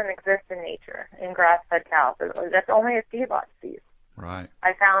 that doesn't exist in nature in grass-fed cows. That's only a feedlot disease. Right.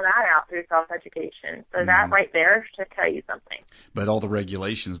 I found that out through self-education. So that right there should tell you something. But all the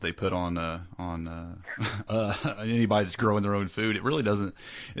regulations they put on anybody that's growing their own food, it really doesn't.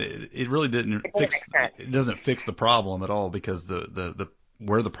 It really didn't fix. It doesn't fix the problem at all, because the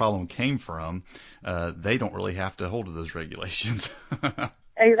where the problem came from, they don't really have to hold to those regulations.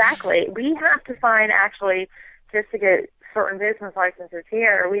 Exactly. We have to find, actually, just to get certain business licenses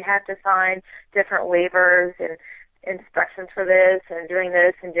here, we have to sign different waivers and instructions for this and doing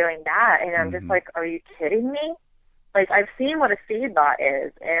that, and I'm just like, are you kidding me? Like, I've seen what a feedlot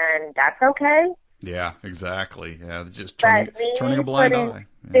is, and that's okay. Yeah, exactly. Yeah, just turning a blind eye.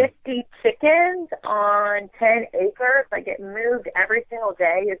 50 chickens on 10 acres that get moved every single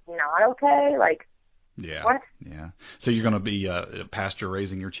day is not okay. Like, Yeah. What? Yeah. So you're going to be pasture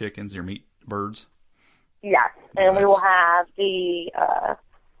raising your chickens, your meat birds? Yes, and we will have the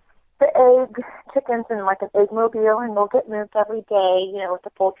egg chickens in like an egg mobile, and they'll get moved every day, with the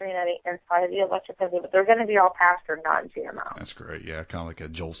poultry netting inside of the electric fence. But they're going to be all pastured, non-GMO. That's great. Yeah, kind of like a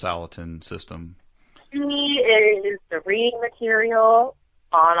Joel Salatin system. He is the reading material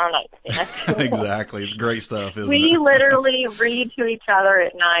on our nightstand. Exactly. It's great stuff, isn't it? We literally read to each other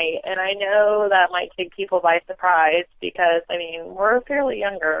at night, and I know that might take people by surprise because, we're fairly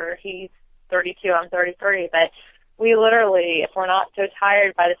younger. He's 32, I'm 33, but we literally, if we're not so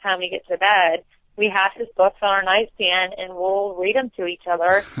tired by the time we get to bed, we have his books on our nightstand, and we'll read them to each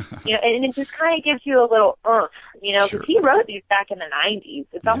other, and it just kind of gives you a little oomph, because Sure. he wrote these back in the 90s.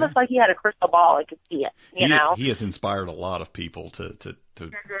 It's almost like he had a crystal ball and could see it, He has inspired a lot of people to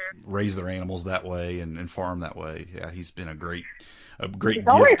raise their animals that way and farm that way. Yeah, he's been a great It's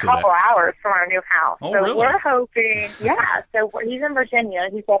only a couple hours from our new house. Oh, so really? We're hoping, so he's in Virginia.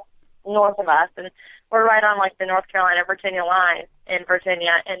 He's up north of us, and we're right on like the North Carolina-Virginia line in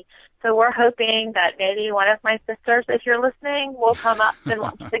Virginia. And so we're hoping that maybe one of my sisters, if you're listening, will come up and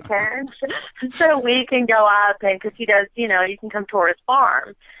watch the kids so we can go up, and because he does, you can come tour his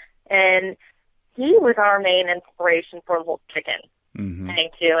farm. And he was our main inspiration for little chicken,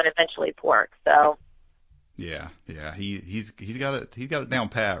 too, and eventually pork. So. Yeah, he's got it down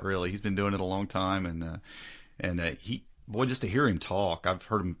pat. Really, he's been doing it a long time, and just to hear him talk, I've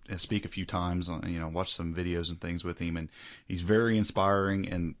heard him speak a few times. Watch some videos and things with him, and he's very inspiring.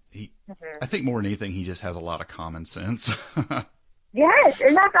 And I think more than anything, he just has a lot of common sense. Yes,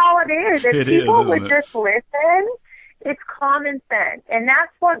 and that's all it is. If people would just listen, it's common sense, and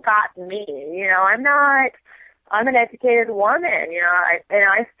that's what got me. I'm an educated woman, and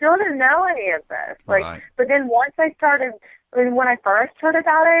I still didn't know any of this. Right. But then once I started, when I first heard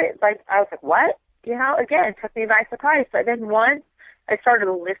about it, I was like, what? Again, it took me by surprise. But then once I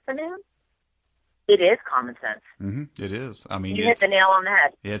started listening, it is common sense. Mm-hmm. It is. You hit the nail on the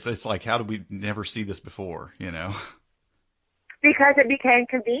head. It's like, how did we never see this before, Because it became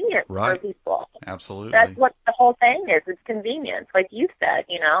convenient for people. Absolutely. That's what the whole thing is. It's convenience. Like you said,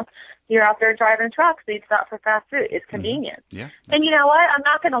 you're out there driving trucks, so you stop for fast food. It's convenient. Yeah. And you know what? I'm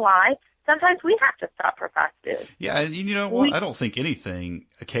not going to lie. Sometimes we have to stop for fast food. Yeah, and you know what? I don't think anything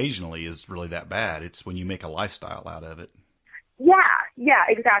occasionally is really that bad. It's when you make a lifestyle out of it. Yeah,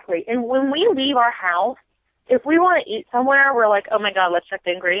 exactly. And when we leave our house, if we want to eat somewhere, we're like, oh my God, let's check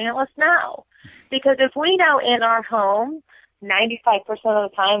the ingredient list now. Because if we know in our home, 95%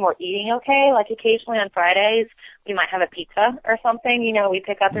 of the time we're eating okay, like occasionally on Fridays, we might have a pizza or something, we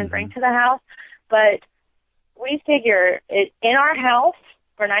pick up and bring to the house. But we figure in our house,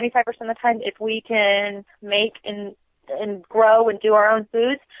 for 95% of the time, if we can make and grow and do our own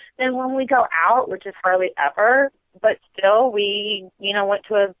foods, then when we go out, which is hardly ever, but still we, went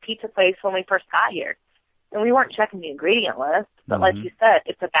to a pizza place when we first got here. And we weren't checking the ingredient list, but like you said,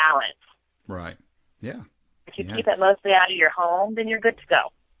 it's a balance. Right. Yeah. If you keep it mostly out of your home, then you're good to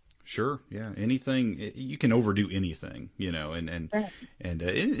go. Sure. Yeah. Anything, you can overdo anything, and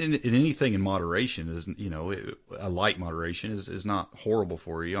anything in moderation is, a light moderation is not horrible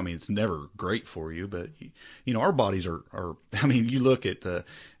for you. It's never great for you, but our bodies are, you look at the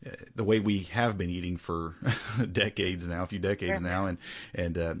way we have been eating for a few decades now.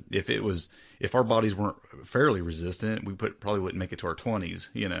 And if our bodies weren't fairly resistant, we probably wouldn't make it to our 20s,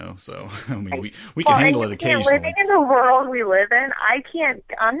 so, we can handle it occasionally. Living in the world we live in,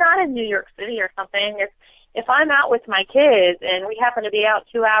 I'm not in New York City or something. If I'm out with my kids and we happen to be out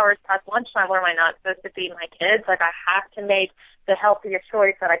 2 hours past lunchtime, where am I not supposed to feed my kids? I have to make the healthiest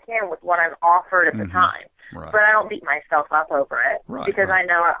choice that I can with what I'm offered at the time. Right. But I don't beat myself up over it because I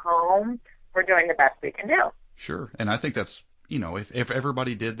know at home we're doing the best we can do. Sure. And I think that's, if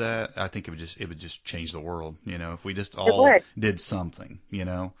everybody did that, I think it would just change the world. If we just all did something,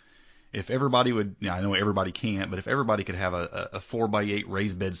 if everybody would, I know everybody can't, but if everybody could have a 4x8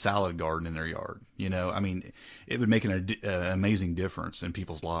 raised bed salad garden in their yard, it would make an amazing difference in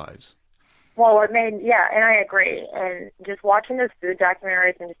people's lives. Well, and I agree. And just watching those food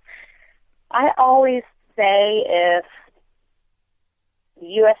documentaries, I always say if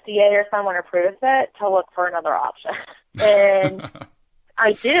USDA or someone approves it, to look for another option. And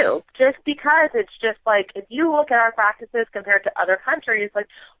I do, just because it's just like, if you look at our practices compared to other countries, like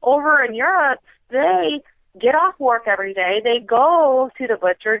over in Europe, they get off work every day, they go to the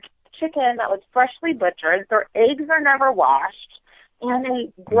butcher, chicken that was freshly butchered, their eggs are never washed, and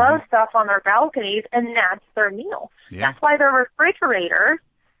they grow stuff on their balconies, and that's their meal. Yeah. That's why their refrigerators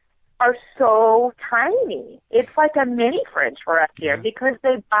are so tiny. It's like a mini fridge for us here because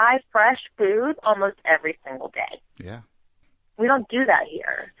they buy fresh food almost every single day. Yeah. We don't do that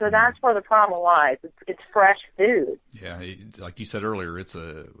here. So that's where the problem lies. It's fresh food. Yeah, like you said earlier,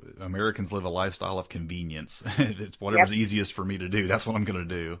 Americans live a lifestyle of convenience. It's whatever's easiest for me to do. That's what I'm going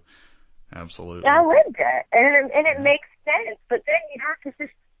to do. Absolutely. Yeah, I lived it. And it makes sense. But then you have to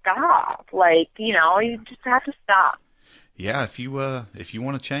just stop. Like, you just have to stop. Yeah, if you want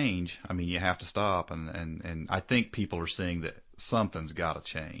to change, I mean, you have to stop. And I think people are seeing that something's got to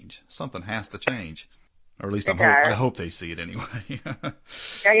change. Something has to change. Or at least I hope they see it anyway.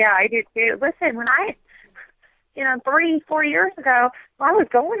 Yeah, I do too. Listen, when I, 3-4 years ago, I was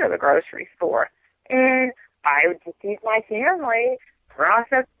going to the grocery store, and I would just eat my family.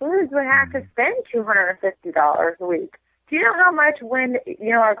 Processed foods would have to spend $250 a week. Do you know how much when,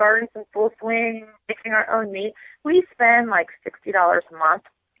 our garden's in full swing, making our own meat, we spend like $60 a month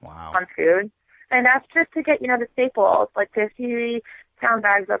on food? And that's just to get, the staples, like 50-pound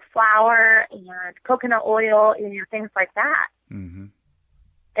bags of flour and coconut oil and things like that. Mm-hmm.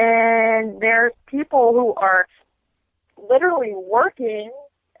 And there's people who are literally working.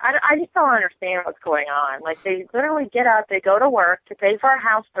 I just don't understand what's going on. Like, they literally get up, they go to work to pay for a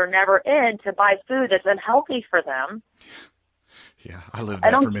house they're never in to buy food that's unhealthy for them. Yeah, I lived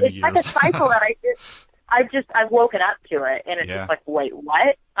that for many years. It's like a cycle that I've woken up to it, and it's just like, wait,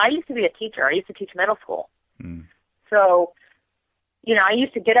 what? I used to be a teacher. I used to teach middle school. So, I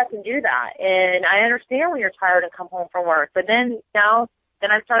used to get up and do that, and I understand when you're tired and come home from work. But then,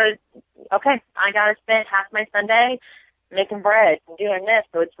 then I started, okay, I got to spend half my Sunday making bread and doing this,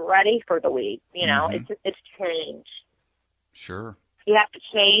 so it's ready for the week. It's change. Sure. You have to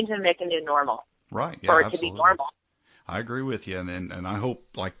change and make a new normal. Right. Yeah, for it absolutely. to be normal. I agree with you, and I hope,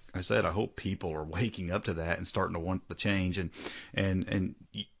 like I said, I hope people are waking up to that and starting to want the change. And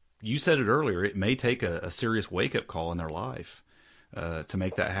you said it earlier, it may take a serious wake up call in their life to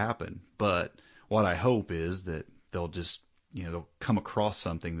make that happen. But what I hope is that they'll just they'll come across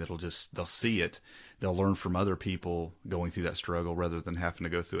something they'll see it, they'll learn from other people going through that struggle rather than having to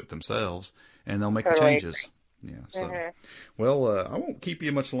go through it themselves, and they'll make the changes. Yeah. So, well, I won't keep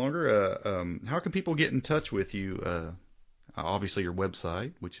you much longer. How can people get in touch with you? Obviously, your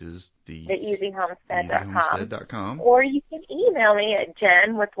website, which is the easyhomestead.com. Or you can email me at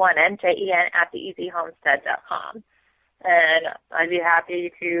Jen with one N, JEN at theeasyhomestead.com. And I'd be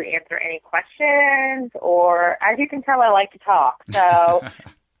happy to answer any questions, or as you can tell, I like to talk. So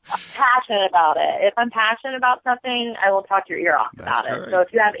I'm passionate about it. If I'm passionate about something, I will talk your ear off about it. So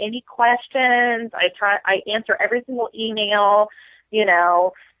if you have any questions, I answer every single email,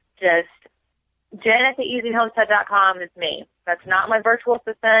 just Jen at theeasyhomestead.com is me. That's not my virtual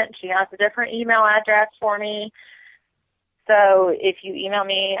assistant. She has a different email address for me. So if you email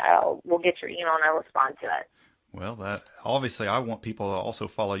me, we'll get your email and I'll respond to it. Well, obviously, I want people to also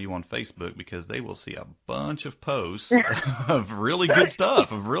follow you on Facebook because they will see a bunch of posts of really good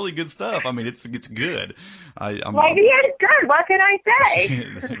stuff. I mean, it's good. It's good. What can I say?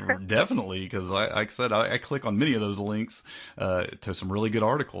 Definitely, because like I said, I click on many of those links to some really good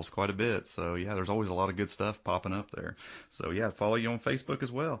articles quite a bit. So, yeah, there's always a lot of good stuff popping up there. So, yeah, follow you on Facebook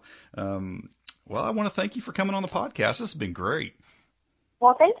as well. Well, I want to thank you for coming on the podcast. This has been great.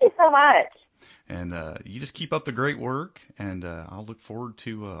 Well, thank you so much. And you just keep up the great work, and I'll look forward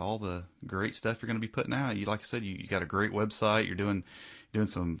to all the great stuff you're going to be putting out. Like I said, you got a great website. You're doing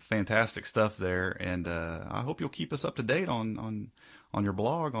some fantastic stuff there, and I hope you'll keep us up to date on your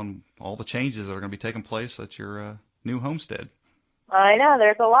blog on all the changes that are going to be taking place at your new homestead. I know.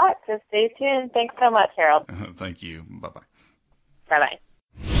 There's a lot, so stay tuned. Thanks so much, Harold. Thank you. Bye-bye. Bye-bye.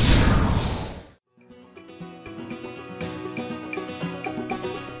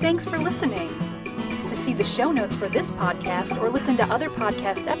 Thanks for listening. To see the show notes for this podcast or listen to other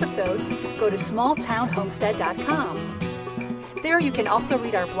podcast episodes, go to smalltownhomestead.com. There you can also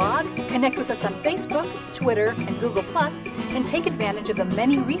read our blog, connect with us on Facebook, Twitter, and Google+, and take advantage of the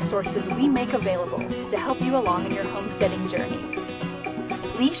many resources we make available to help you along in your homesteading journey.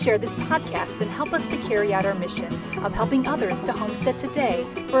 Please share this podcast and help us to carry out our mission of helping others to homestead today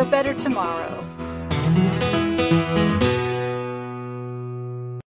for a better tomorrow.